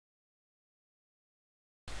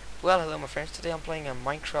Well, hello my friends, today I'm playing a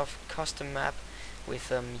Minecraft custom map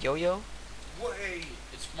with Yo-Yo. Wait,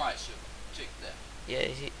 it's my server. Take that. Yeah,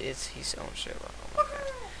 it's his own server. Oh my god.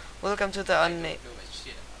 Welcome to the I don't unnamed... know a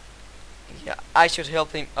shit about Yeah, I should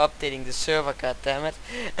help him updating the server, goddammit.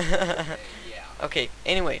 it. Yeah. Okay,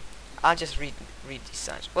 anyway, I'll just read these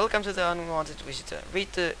signs. Welcome to the Unwanted Visitor.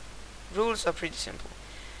 Read the rules are pretty simple.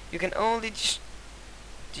 You can only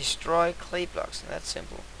destroy clay blocks. That's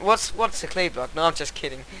simple. What's a clay block? No, I'm just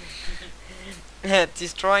kidding.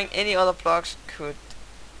 Destroying any other blocks could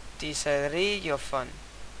destroy your fun.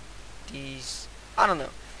 I don't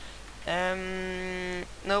know.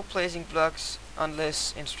 No placing blocks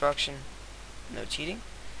unless instruction. No cheating.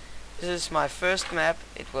 This is my first map.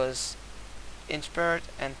 It was inspired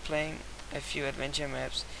and playing a few adventure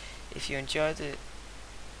maps. If you enjoyed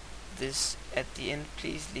this at the end,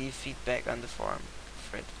 please leave feedback on the forum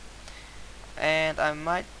thread. And I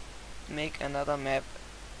might make another map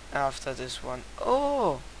after this one.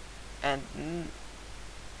 Oh, and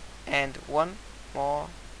one more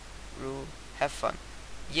rule: have fun.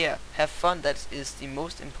 Yeah, have fun. That is the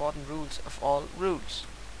most important rules of all rules.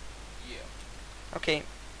 Yeah. Okay.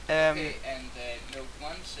 Okay, and note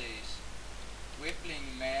 1 says,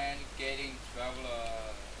 Whippling man getting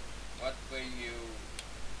traveler, what bring you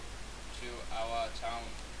to our town?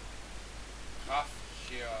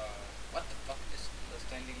 Craftshire. What the fuck is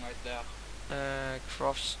standing right there?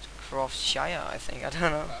 Croftsshire, I think. I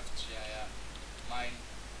don't know. Craftshire. Might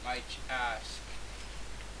ask.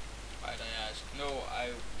 Might I ask? No, I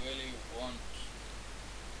really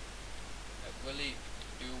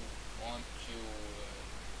do want to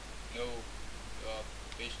know your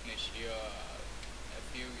business here. A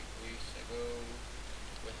few weeks ago,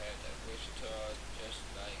 we had a visitor just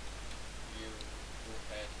like you who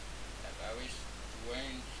had a very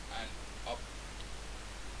strange and up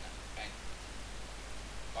and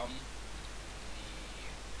um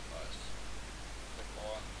was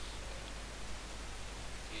performance.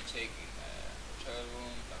 He taking a hotel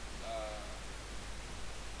room, blah blah.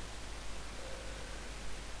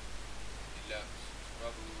 He left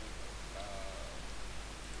trouble.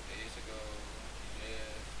 2 days ago, he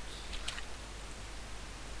left.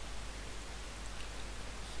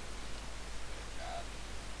 God.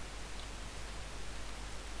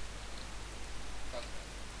 Fuck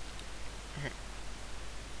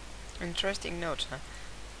that. Interesting note, huh?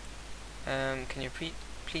 Can you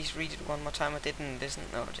please read it one more time? I didn't listen.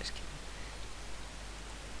 No, just kidding.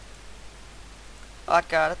 I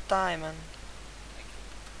got a diamond. Thank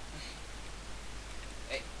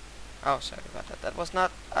you. Hey. Oh, sorry about that. That was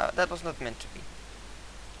not meant to be.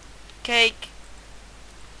 Cake.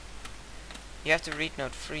 You have to read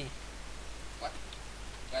note 3 What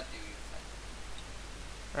do you think?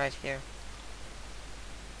 right here.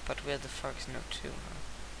 But where the fuck is note 2? Huh?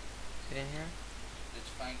 Is it in here? Let's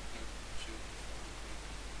find note 2 before we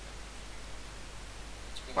read it.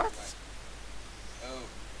 Let's go What? right. Oh,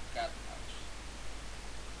 God knows.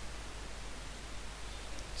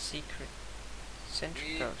 Secret. Central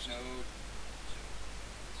Read Coast. note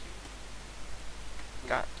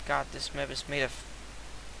 2. God, this map is made of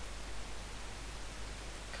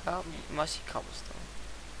mossy cobblestone.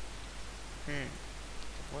 The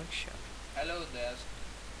workshop. Hello there.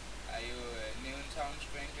 Are you a new in town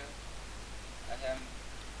stranger? I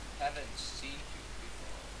haven't seen you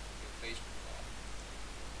before. Your face before.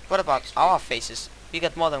 What about Next our week. faces? We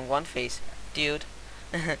got more than one face, dude.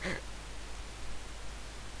 If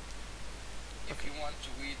you want to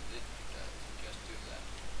read it, just do that.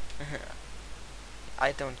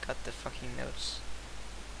 I don't got the fucking notes.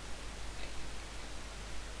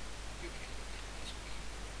 You can look at my screen.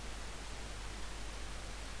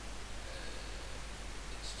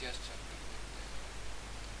 It's just something with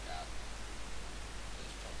God.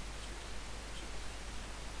 Let's talk to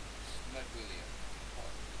it's not really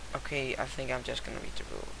important. Okay, I think I'm just gonna read the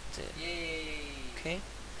rule. Yay! Okay.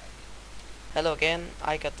 Hello again.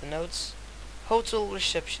 I got the notes. Hotel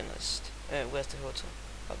receptionist. Where's the hotel,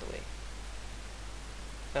 by the way?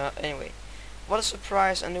 Anyway, what a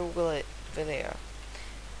surprise! A new villa.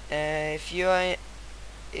 If you are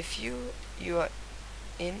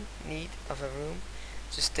in need of a room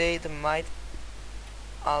to stay the night,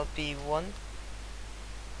 it'll be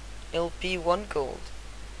one gold,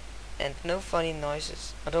 and no funny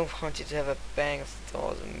noises. I don't want you to have a bang of the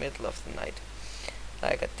door in the middle of the night,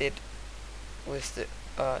 like I did with the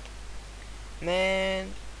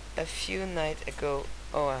man a few nights ago.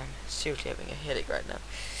 Oh, I'm seriously having a headache right now.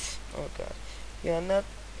 Oh god. You're not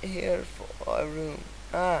here for a room.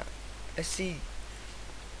 Ah, I see.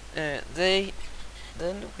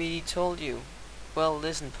 Then we told you. Well,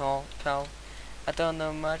 listen, pal. I don't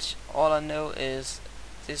know much. All I know is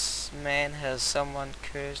this man has someone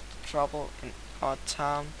cursed trouble in our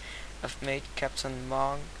town. I've made Captain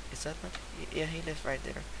Monk. Is that not? Yeah, he lives right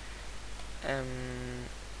there.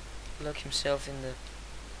 Look himself in the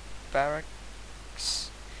barracks.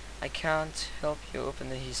 I can't help you open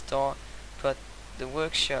his door, but the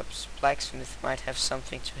workshop's blacksmith might have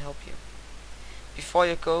something to help you. Before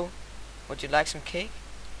you go, would you like some cake?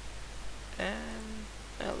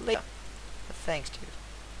 Well, later. Thanks, dude.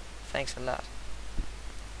 Thanks a lot.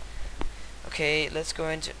 Okay, let's go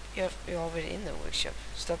into. You're already in the workshop.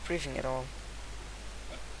 Stop briefing at all.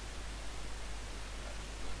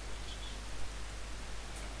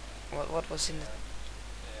 What was in the?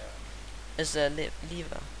 Is there a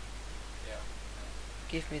lever? Yeah.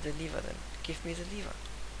 Give me the lever then. Give me the lever.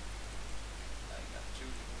 I got 2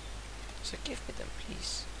 levers. So give me them,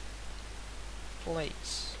 please.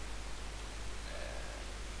 Please.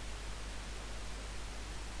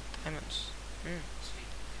 Diamonds. See.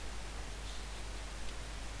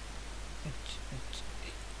 Hey,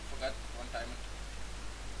 forgot 1 diamond.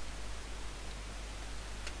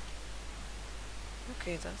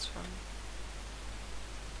 Okay, that's fine.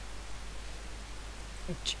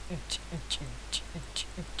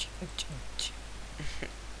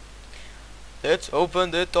 Let's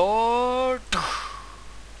open the door.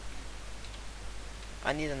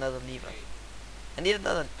 I need another lever. Okay. I need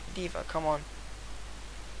another lever. Come on.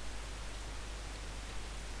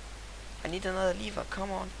 I need another lever.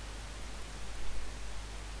 Come on.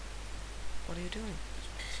 What are you doing?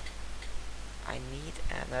 I need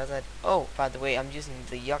another. Oh, by the way, I'm using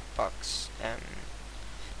the Yuck Box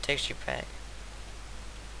texture pack.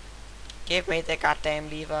 Give me the goddamn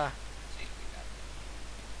lever. See, we got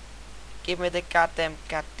Give me the goddamn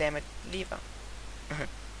it lever.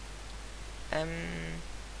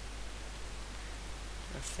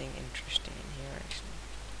 Nothing interesting in here actually.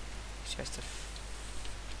 It's just a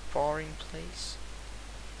boring place.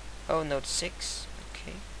 Oh, note 6.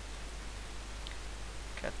 Okay.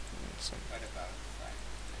 Got some. What about 5?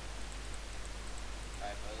 5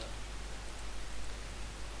 other.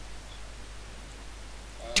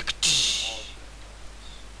 All the doors.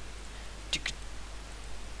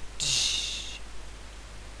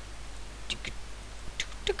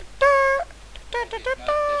 I did not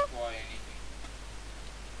destroy anything.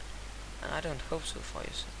 I don't hope so for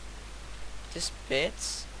you, sir. This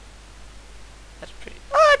bed's. That's pretty.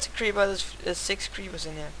 Oh, it's a creeper. There's 6 creepers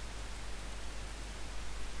in here.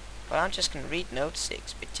 But I'm just gonna read note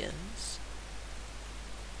 6, bitches.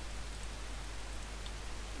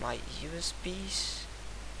 My USBs.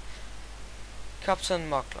 Captain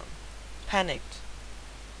Mocklon. Panicked.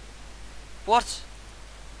 What?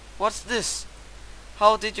 What's this?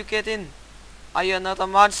 How did you get in? Are you another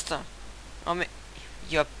monster? I mean,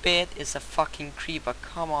 your bed is a fucking creeper.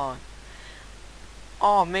 Come on.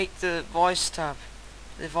 Oh, make the voice stop.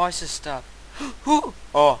 The voices stop. Who?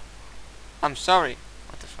 Oh, I'm sorry.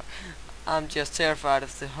 What the fuck? I'm just terrified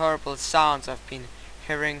of the horrible sounds I've been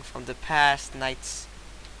hearing from the past nights.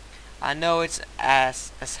 I know it's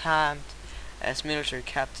as harmed as military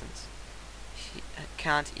captains. He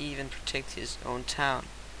can't even protect his own town.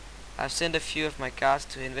 I've sent a few of my guards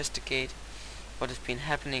to investigate what has been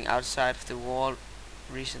happening outside of the wall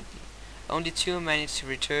recently. Only 2 managed to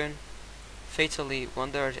return, fatally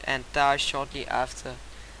wounded, and died shortly after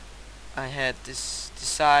I had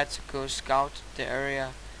decided to go scout the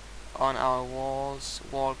area on our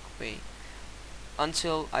walkway.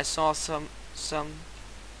 Until I saw something.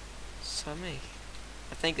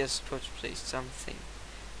 I think they're supposed to place something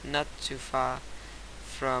not too far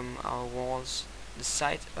from our walls. The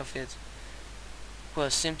sight of it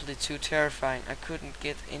was simply too terrifying. I couldn't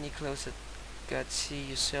get any closer. God, see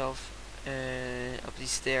yourself up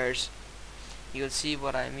these stairs. You'll see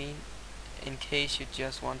what I mean. In case you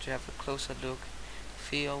just want to have a closer look,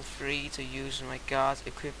 feel free to use my guard's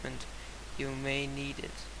equipment. You may need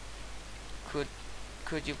it.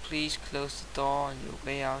 Could you please close the door on your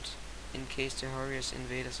way out, in case the horrors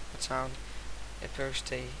invaders of the town approach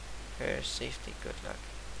her safely? Good luck.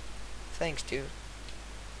 Thanks, dude.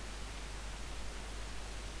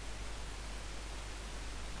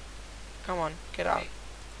 Come on, get out. Hey,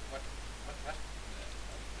 what?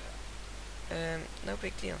 No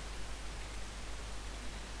big deal.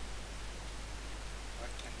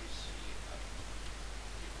 What can we see up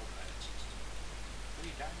before I test?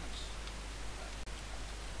 3 diamonds.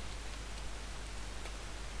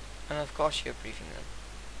 And of course you're briefing them.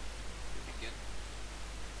 You can get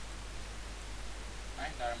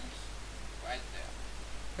 9 diamonds right there.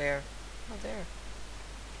 Where? Oh, there.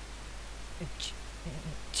 But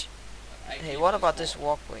I Hey, keep what this about this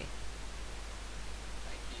wall. walkway?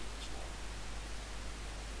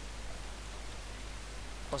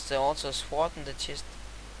 Was there also a sword in the chest?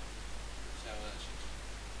 So that's it.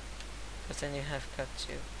 But then you have got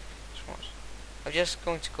two swords. I'm just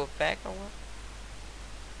going to go back or what?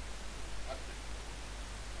 What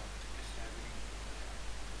is happening?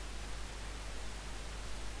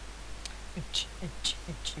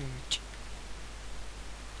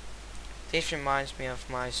 This reminds me of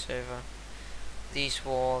my server. These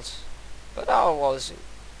walls. But our wall is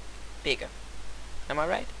bigger. Am I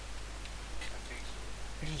right? I think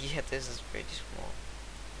so. Yeah, this is pretty small.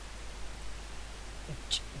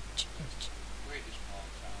 Pretty small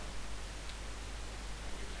town. When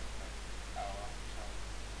you live like our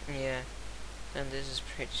town. Yeah, and this is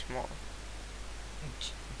pretty small.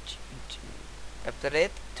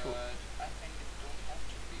 Upgrade to But I think it don't have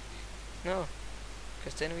to be big. no,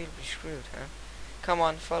 because then we'll be screwed, huh? Come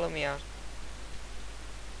on, follow me out.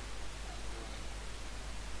 I'm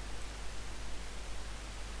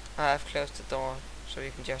going. I have closed the door, so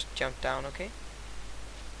you can just jump down, okay?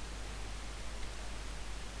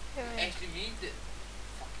 Yeah. Actually mean the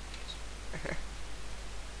fucking piss.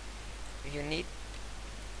 You need.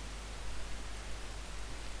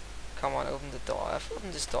 Come on, open the door. I've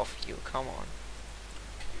opened this door for you. Come on.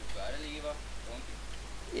 You got a lever, don't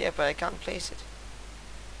you? Yeah, but I can't place it.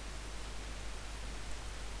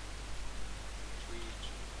 Sweet.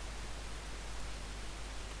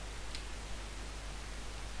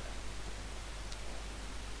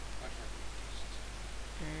 What have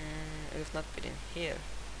we missed? We've not been in here.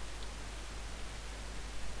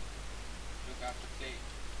 Look after plate.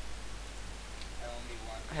 I only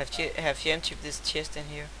want. Have you emptied this chest in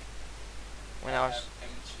here? When I was. have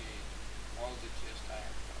emptied all the chests I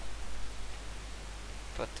have.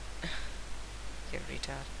 But you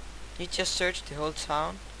retard. You just searched the whole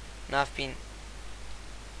town, and I've been.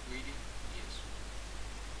 Greedy? Yes.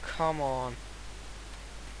 Come on.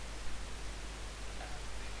 I have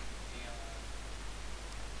been in here.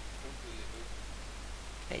 Don't really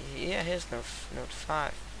look. Yeah, here's note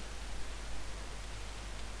 5.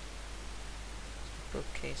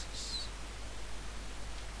 Bookcases.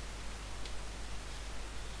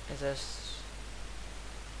 Is this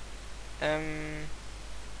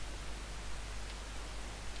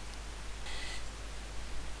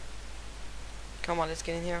come on, let's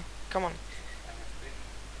get in here. Come on. I have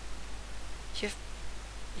been.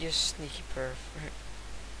 You sneaky perv.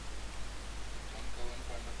 Don't go in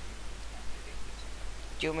front of me. I'm hitting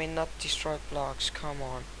this. You may not destroy blocks, come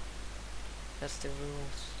on. That's the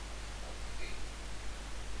rules. Okay.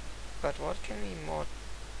 But what can we mod?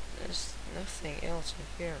 There's nothing else in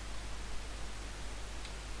here.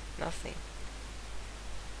 Nothing.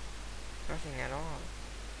 Nothing at all.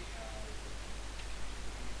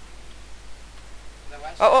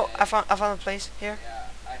 Oh, I found a place here. Yeah,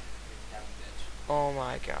 I have been down there too. Oh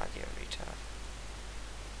my god, you're a retard.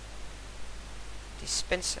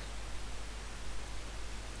 Dispenser.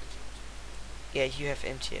 Yeah, you have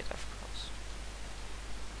emptied it, of course.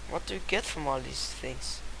 What do you get from all these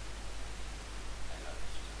things? I love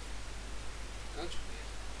it. Go to bed.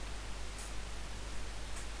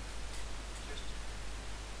 Just.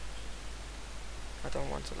 I don't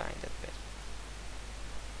want to lie in that bed.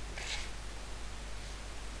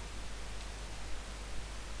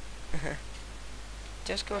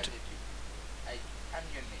 Just go Why to. did you? I'm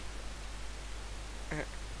your neighbor.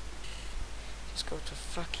 Just go to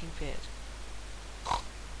fucking bed.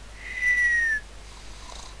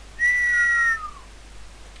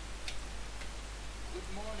 Good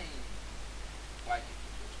morning. Why did you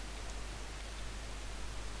go to bed?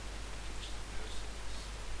 Gives no sense.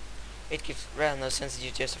 It gives rather no sense that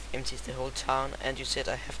you just have emptied the whole town and you said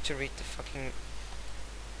I have to read the fucking.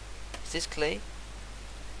 Is this clay?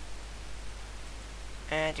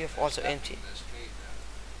 And you have also emptied. There's clay there,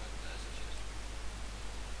 but there's a chest.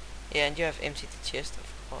 Yeah, and you have emptied the chest, of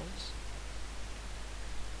course.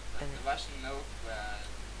 But And there was a note where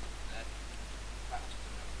that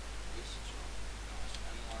pastor visitor was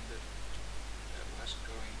unwanted that was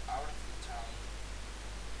going out of the town,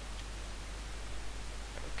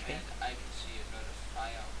 okay. and I can see another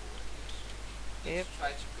fire over here. So Yep. let's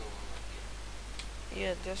try to go over here.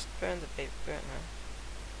 Yeah, just burn the paper burner.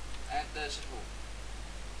 And there's a hole.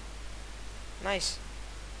 Nice.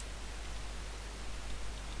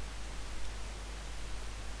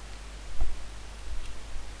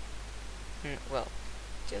 Well,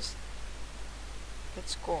 just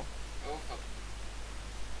let's go. Oh fuck.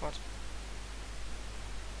 What?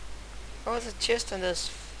 Oh, it's a chest and it's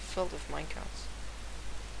filled with minecarts.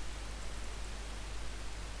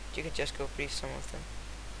 You can just go brief some of them.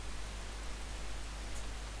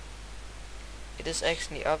 It is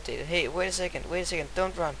actually updated. Hey, wait a second,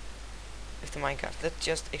 don't run. with the minecart. Let's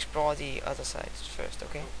just explore the other side first,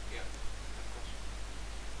 okay? Oh, yeah,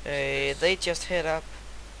 of course. They just head up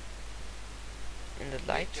in the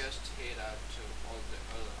They light. just head out to all the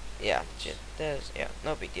other Yeah, roads. there's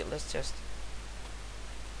no big deal. Let's just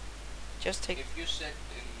take. If you sit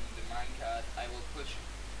in the minecart, I will push you.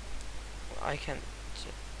 I can.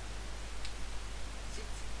 Sit.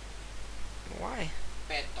 Why?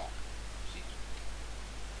 Bad dog. Sit.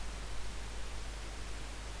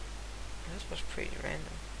 This was pretty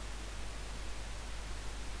random.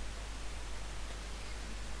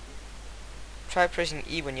 Try pressing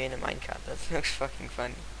E when you're in a minecart. That looks fucking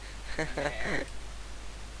funny. Yeah.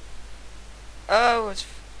 Oh, it's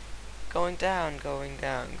going down, going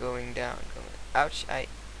down, going down, going. Ouch! I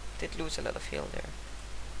did lose a lot of heal there.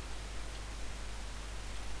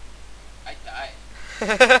 I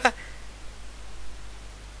died.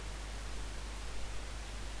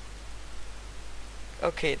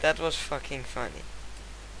 Okay, that was fucking funny.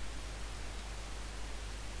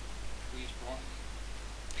 Respawn.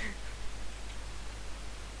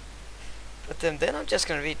 But then I'm just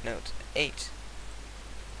gonna read note 8.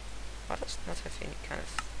 Why does it not have any kind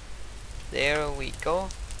of... There we go.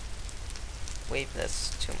 Wait, that's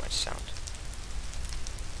too much sound.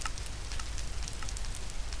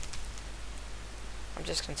 I'm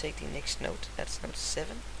just gonna take the next note. That's note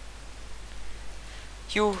 7.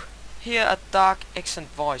 You hear a dark accent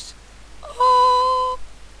voice. Oh!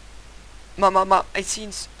 Mama, it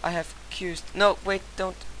seems I have accused... No, wait,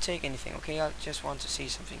 don't take anything, okay? I just want to see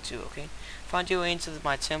something too, okay? Found your way into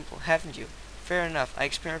my temple, haven't you? Fair enough, I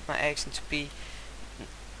experienced my action to be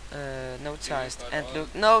noticed and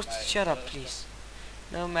look... No, shut up, please.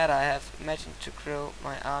 No matter, I have imagined to grow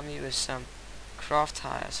my army with some craft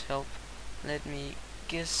hires help. Let me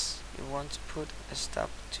guess you want to put a stop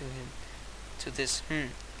to him. To this,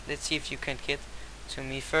 let's see if you can get to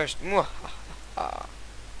me first.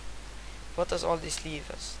 What does all this leave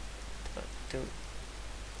us do?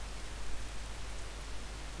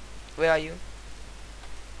 Where are you?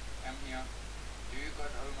 I'm here. Do you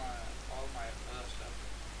got all my other stuff?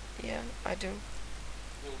 Yeah, I do.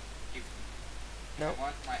 Will give me. No. I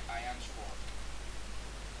want my iron sword.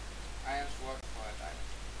 Iron sword for a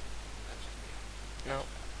diamond. That's fair. No.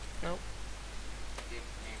 No. Give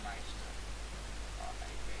me my stuff. Or I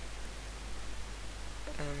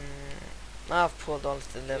beg. I've pulled all of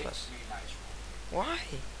the levers. Give me my sword. Why?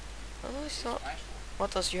 Oh, it's not. My sword.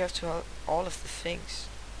 What does you have to have all of the things?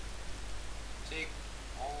 Take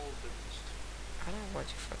all the list. I don't want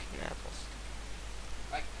your fucking apples.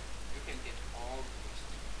 Like that. You can get all the list.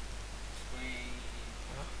 String,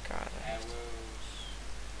 Oh god, I have to. arrows,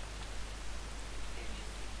 anything.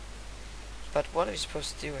 But what are we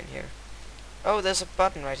supposed to do in here? Oh, there's a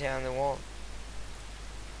button right here on the wall.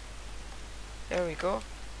 There we go.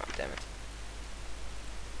 Oh, damn it.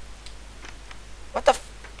 What the f...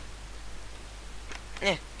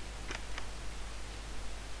 Yeah.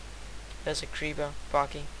 There's a creeper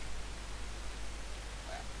barking.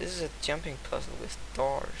 This is a jumping puzzle with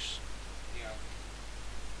doors. Yeah.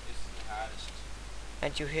 It's the hardest.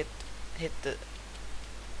 And you hit the...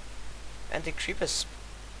 And the creepers...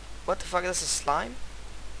 What the fuck, is a slime?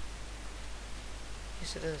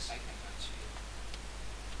 Yes it is. I cannot see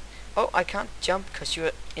it. Oh, I can't jump because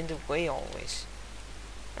you're in the way always.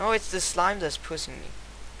 Oh, it's the slime that's pushing me.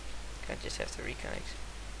 I just have to reconnect.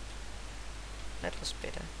 That was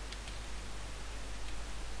better.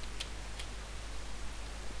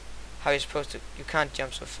 How are you supposed to... You can't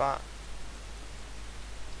jump so far.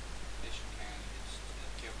 Yes, you can.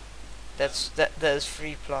 It's jump. There's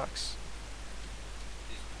 3 blocks.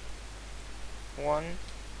 This 1,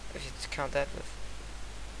 if you count that with...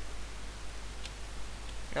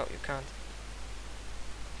 No, you can't.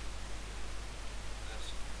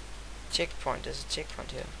 that's Checkpoint, there's a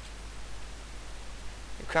checkpoint here.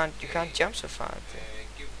 You can't jump so far.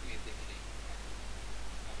 give me the key.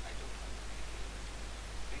 No, I don't have the key.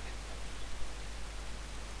 Bring it up.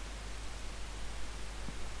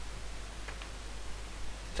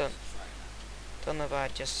 Done. Let's try now. Don't know why I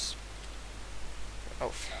just... Oh,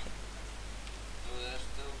 Yeah. So there's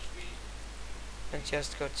still 3. and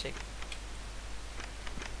just go check.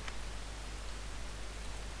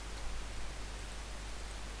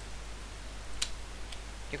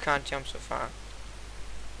 You can't jump so far.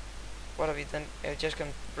 What are we then? Are you just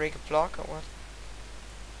gonna break a block or what?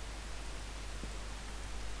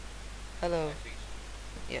 Hello. I think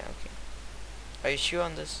so. Yeah, okay. Are you sure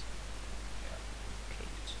on this? Yeah. Okay.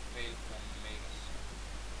 It's failed from Megas.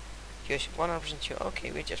 You're 100% sure?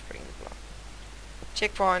 Okay, we're just breaking the block.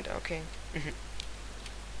 Checkpoint, okay. Cool.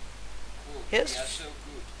 Yes. We are so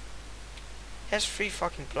good. Here's 3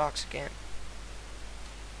 fucking blocks again.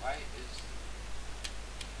 Why is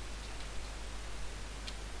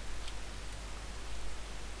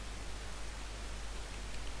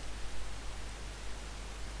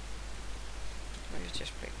Maybe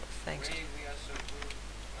just break. Thanks. way we are so good?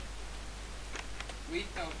 We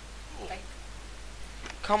don't. Thank.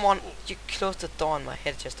 Come on, you close the door on my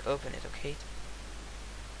head. Just open it, okay?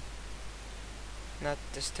 Not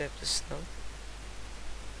disturb the snow.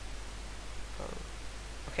 Oh,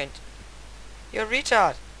 okay. You're a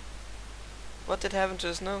retard. What did happen to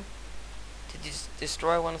the snow? Did you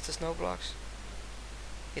destroy one of the snow blocks?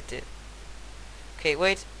 It did. Okay,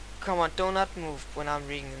 wait. Come on, do not move when I'm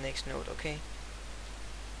reading the next note, okay?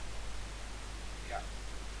 Yeah.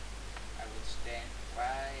 I will stand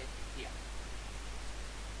right here.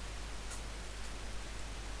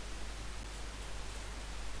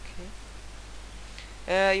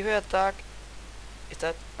 Okay. You heard dark. Is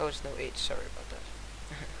that? Oh, it's no 8. Sorry about that.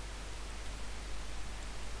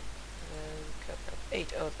 Got note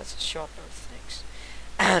 8. Oh, that's a short note. Thanks.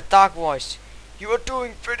 Dark voice. You are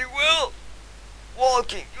doing pretty well.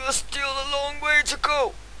 Walking. You are still a long way to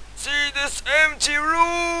go. See this empty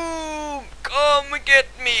room. Come and get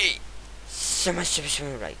me.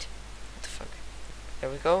 Right. What the fuck? There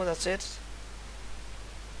we go. That's it.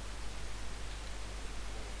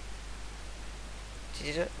 Did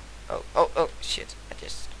you do it? Oh, shit. I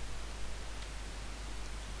just...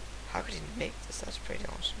 How could he make this? That's pretty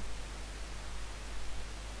awesome.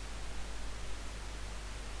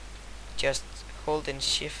 Just hold in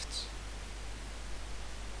shift.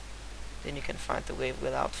 Then you can find the way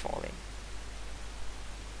without falling.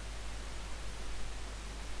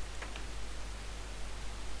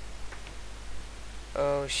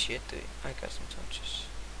 Oh shit, dude. I got some touches.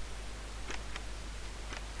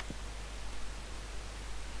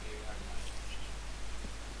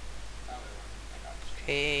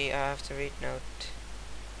 Okay, I have to read note.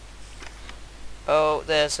 Oh,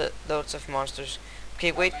 there's loads of monsters.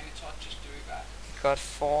 Okay, wait. How many touches do we got? Got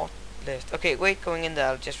 4 left. Okay, wait, going in there,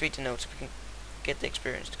 I'll just read the notes so we can get the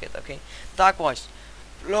experience together, okay? Dark voice.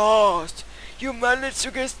 Blast! You managed to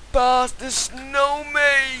get past the snow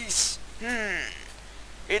maze!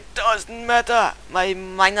 It doesn't matter. My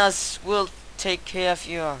miners will take care of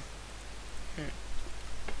you.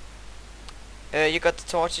 You got the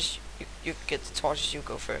torches. You get the torches. You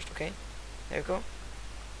go first, okay? There you go.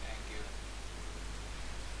 Thank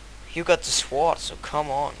you. You got the sword, so come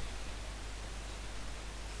on.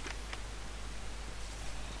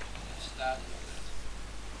 Start.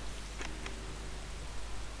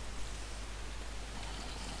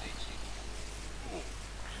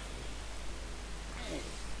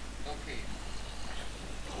 Okay.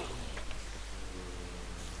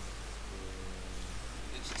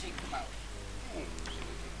 Let's take them out.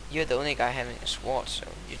 You're the only guy having a sword, so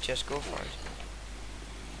you just go for it.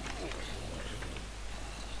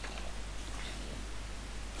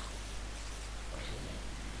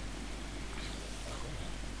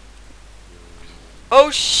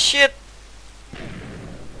 Oh shit!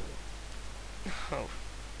 Oh.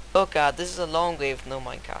 Oh god, this is a long way with no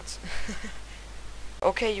minecarts.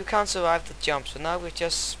 Okay, you can't survive the jump, so now we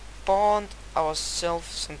just spawned ourselves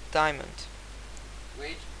some diamond.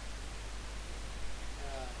 Wait.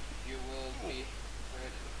 You will be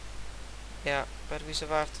ready. Yeah, but we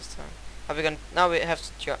survived this time. Are we gonna? Now we have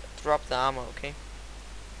to drop the armor, okay?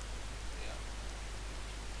 Yeah.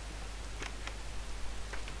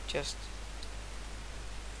 Just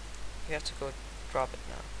we have to go drop it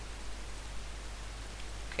now.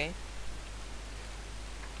 Okay.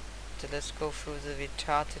 So let's go through the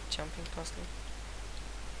retarded jumping puzzle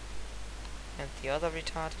and the other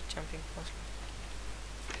retarded jumping puzzle.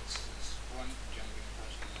 It's this one jumping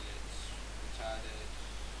puzzle. It's retarded.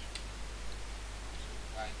 So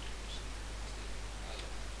right is the other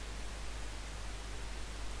one.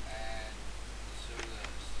 And so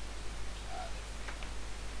there's retarded thing.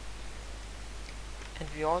 And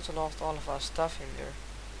we also lost all of our stuff in there,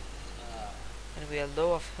 and we are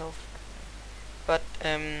low of health. But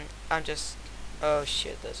I'm just... Oh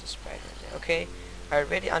shit, there's a spider there. Okay, are you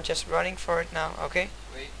ready? I'm just running for it now, okay?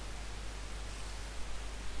 Wait.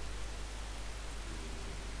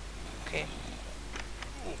 Okay.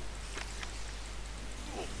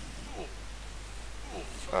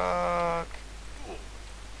 Fuck.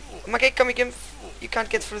 Oh my god, come again. You can't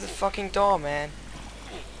get through the fucking door, man.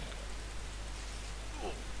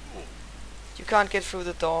 You can't get through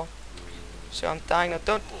the door. So I'm dying now.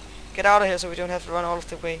 Don't get out of here so we don't have to run all of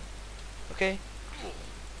the way. Okay?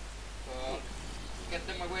 Get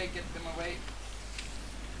them away, get them away.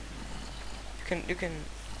 You can...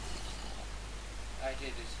 I did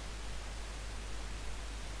it.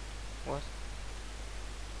 What?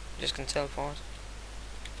 Just gonna teleport.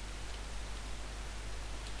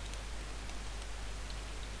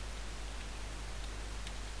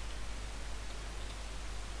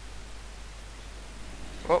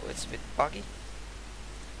 Oh, it's a bit buggy.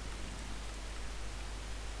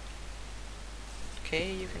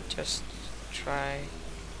 Okay, you can just try.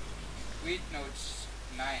 Read notes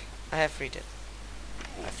 9. I have read it,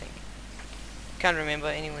 I think. Can't remember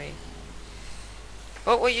anyway.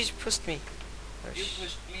 Oh, you pushed me. Oh, You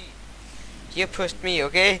pushed me. you pushed me,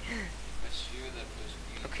 okay? It was you that pushed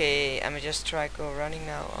me. Okay, I'ma just try go running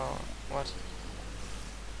now, or what?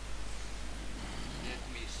 Let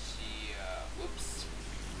me see. Whoops.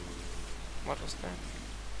 What was that?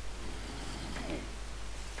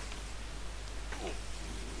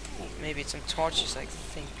 Maybe it's some torches, I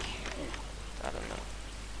think. I don't know.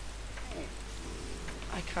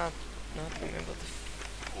 I can't not remember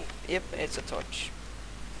the. Yep, it's a torch.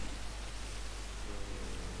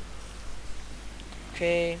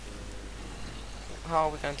 Okay. How are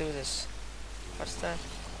we gonna do this? What's that?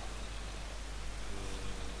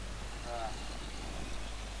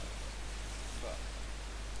 Fuck.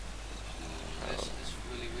 Oh. This is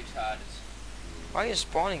really retarded. Why are you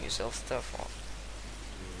spawning yourself stuff for?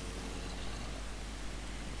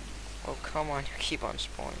 Oh, come on, you keep on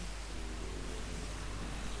spawning.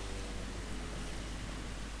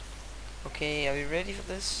 Okay, are we ready for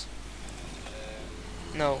this?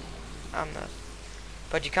 No, I'm not.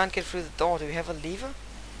 But you can't get through the door. Do we have a lever?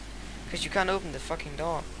 Because you can't open the fucking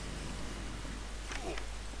door.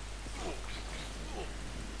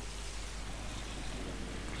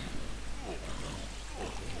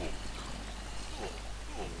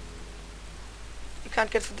 You can't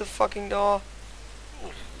get through the fucking door.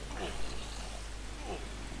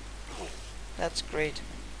 That's great.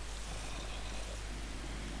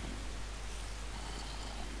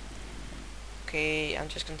 Okay, I'm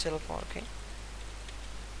just gonna teleport, okay?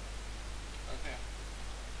 Okay.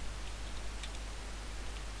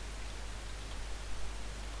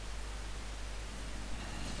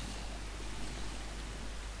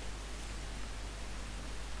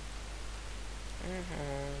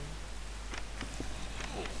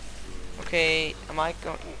 Okay, am I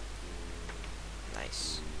going?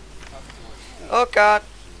 Nice. Afterwards. Oh god.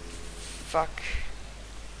 Fuck.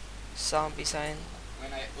 Zombie sign.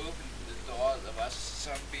 When I opened the door, there was a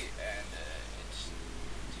zombie, and it's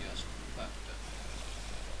just fucked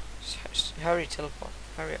up. Hurry, teleport.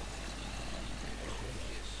 Hurry up.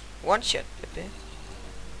 Yes. One shot, baby.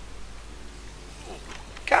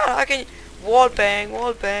 God, I can wall bang,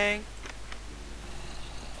 wall bang.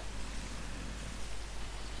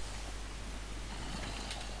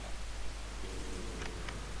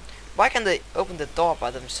 Why can't they open the door by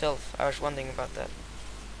themselves? I was wondering about that.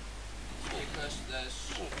 Because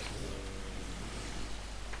there's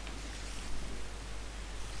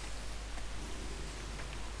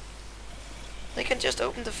They can just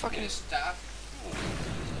open the fucking. stuff.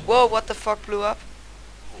 Whoa! What the fuck blew up?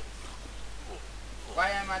 Why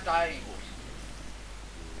am I dying?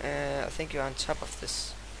 I think you're on top of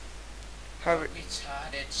this. Hurry!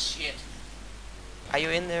 Retarded shit. Are you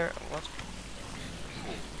in there? What?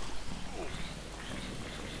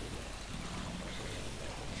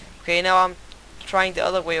 Okay, now I'm trying the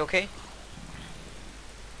other way. Okay.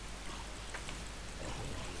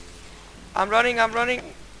 I'm running. I'm running.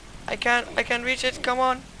 I can't reach it. Come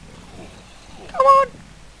on. Come on.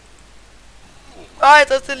 Why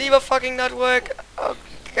does the lever fucking not work? Oh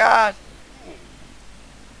god.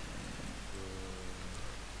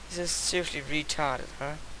 This is seriously retarded,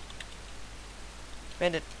 huh?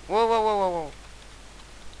 Bandit. Whoa, whoa, whoa, whoa, whoa.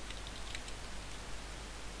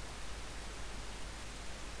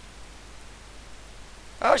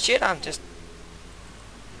 Oh shit, I'm just.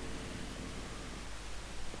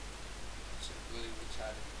 It's a really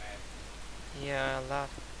retarded map. Yeah, a lot.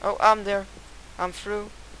 Oh, I'm there. I'm through.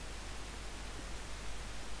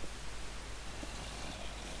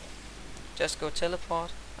 Just go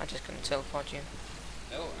teleport. I'm just gonna teleport you.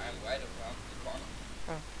 No, I'm right around the corner.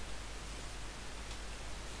 Oh.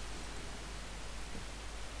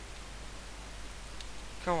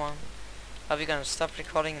 Come on. Are we gonna stop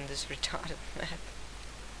recording in this retarded map?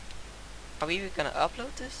 Are we even gonna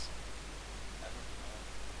upload this? I don't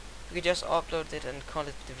know. We could just upload it and call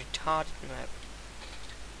it the retarded map.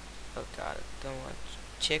 Oh god, I don't want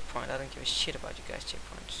checkpoint. I don't give a shit about you guys'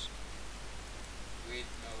 checkpoints. Wait,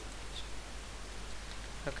 no.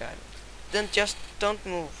 Oh god. Then just don't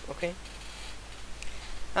move, okay?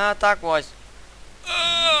 Ah, Dark Voice.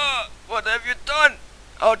 What have you done?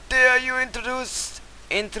 How dare you introduce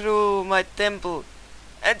into my temple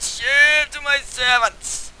and share to my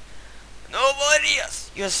servants? Nobody else.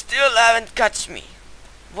 You still haven't catch me.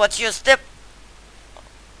 Watch your step.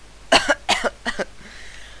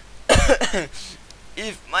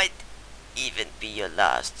 It might even be your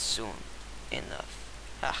last soon enough.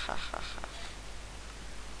 Ha ha ha ha.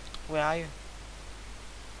 Where are you?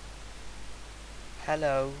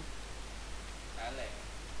 Hello. Hello.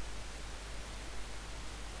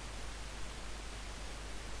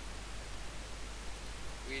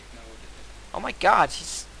 Read note. Oh my god,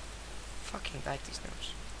 he's fucking like these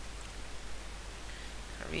notes.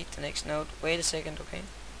 I read the next note. Wait a second, okay?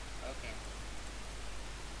 Okay.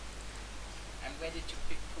 I'm ready to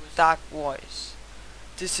pick pussy. Dark voice.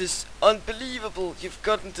 This is unbelievable. You've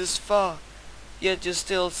gotten this far, yet you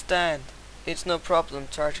still stand. It's no problem.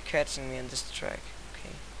 Try to catching me on this track.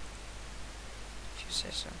 Okay. If you say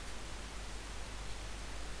so.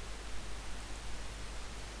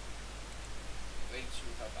 Ready to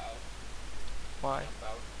help out. Why? Help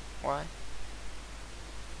out. Why?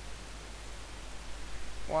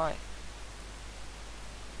 Why?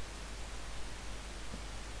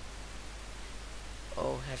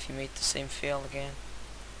 Oh, have you made the same fail again?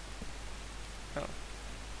 No.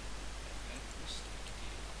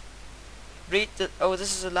 Read the. Oh,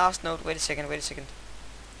 this is the last note. Wait a second. Wait a second.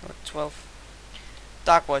 Note 12.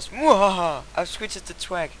 Dark voice. Mwahaha! I've switched the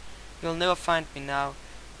track. You'll never find me now.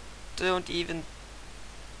 Don't even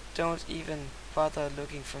bother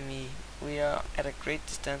looking for me. We are at a great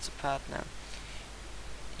distance apart now.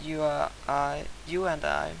 You and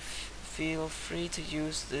I feel free to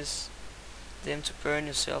use them to burn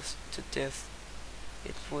yourselves to death.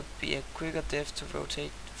 It would be a quicker death to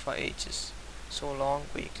rotate for ages. So long,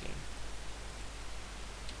 weakling.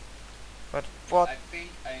 But what? I think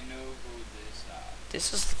I know who this are.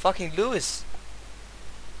 This is fucking Lewis.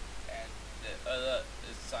 And the other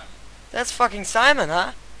is Simon. That's fucking Simon,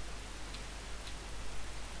 huh?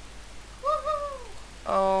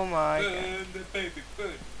 Oh my god. Burn the baby,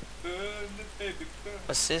 burn. Burn the baby, burn.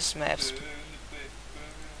 Was this map Burn the baby,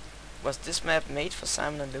 burn. was this map made for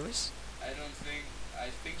Simon and Lewis? I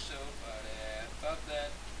think so, but fuck that.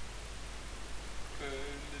 Burn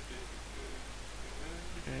the baby, burn. Burn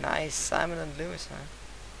the baby. Nice, Simon and Lewis, huh?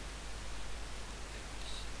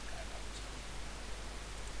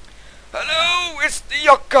 Hello, it's the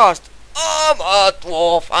Yachtcast. I'm a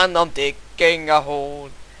dwarf and I'm digging a hole.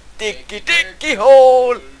 Diggy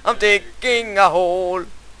hole. I'm digging a hole.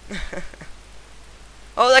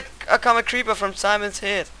 Oh, there come a creeper from Simon's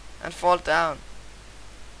head and fall down.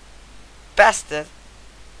 Bastard.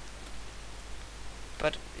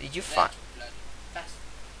 But you find.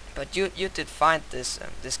 But you did find this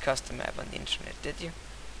this custom map on the internet, did you?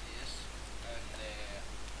 Yes, and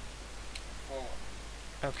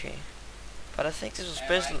 4. Okay. But I think this was Am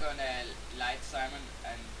I special. gonna light Simon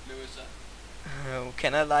and Lewis up? Oh,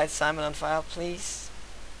 can I light Simon on fire, please?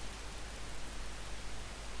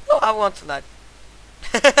 No, I want to light.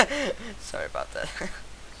 Sorry about that.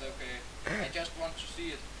 It's okay. I just want to see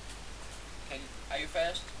it. Are you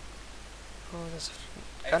fast? Oh, there's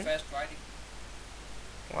a Are gun? you fast riding?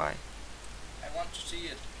 Why? I want to see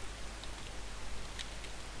it.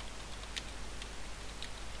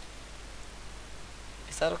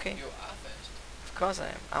 Is that okay? You are fast. Of course I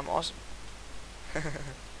am. I'm awesome.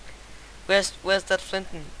 Where's that flint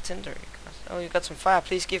and tinder? Oh, you got some fire.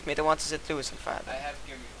 Please give me the one to set Lewis on fire. I have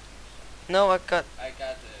given you. No, I got. I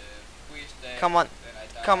got 3 stacks. Come on. Then I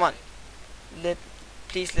died. Come on.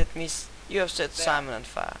 Please let me. You have set There. Simon on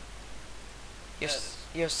fire.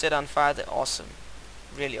 You have set on fire the awesome,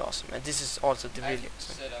 really awesome, and this is also the really I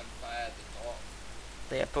awesome. set on fire the door.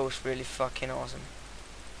 They are both really fucking awesome.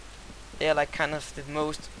 They are like kind of the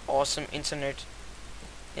most awesome internet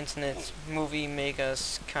movie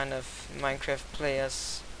makers, kind of Minecraft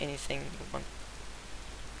players, anything you want.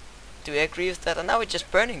 Do you agree with that? And now we're just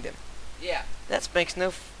burning them. Yeah. That makes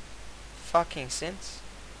no fucking sense.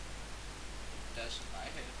 Does in my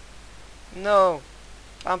head. No,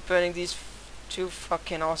 I'm burning these two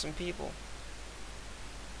fucking awesome people.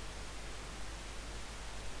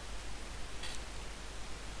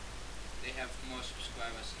 They have more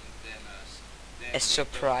subscribers than us. Then A we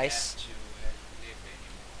surprise. don't have to live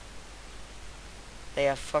anymore. They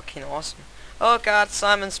are fucking awesome. Oh god,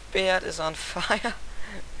 Simon's beard is on fire.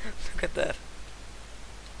 Look at that.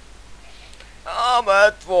 I'm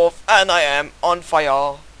a dwarf and I am on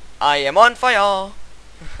fire. I am on fire.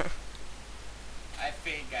 I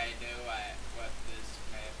think I know what this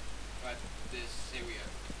map, what this series.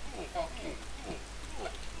 Fuck you.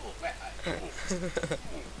 Where are you?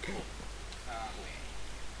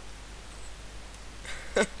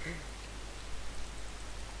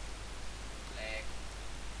 Lag.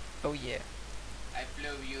 Oh yeah. I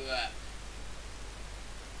blow you up.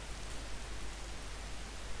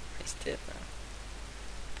 He's dead now.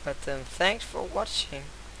 But thanks for watching.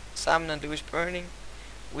 Simon and Louis Burning.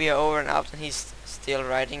 We are over and out, and he's still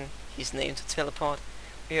writing his name to teleport.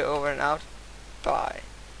 We are over and out. Bye.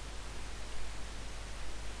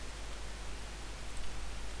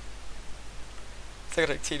 Så kan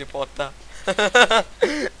du ikke teleport der.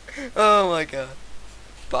 Oh my god.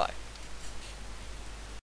 Bye.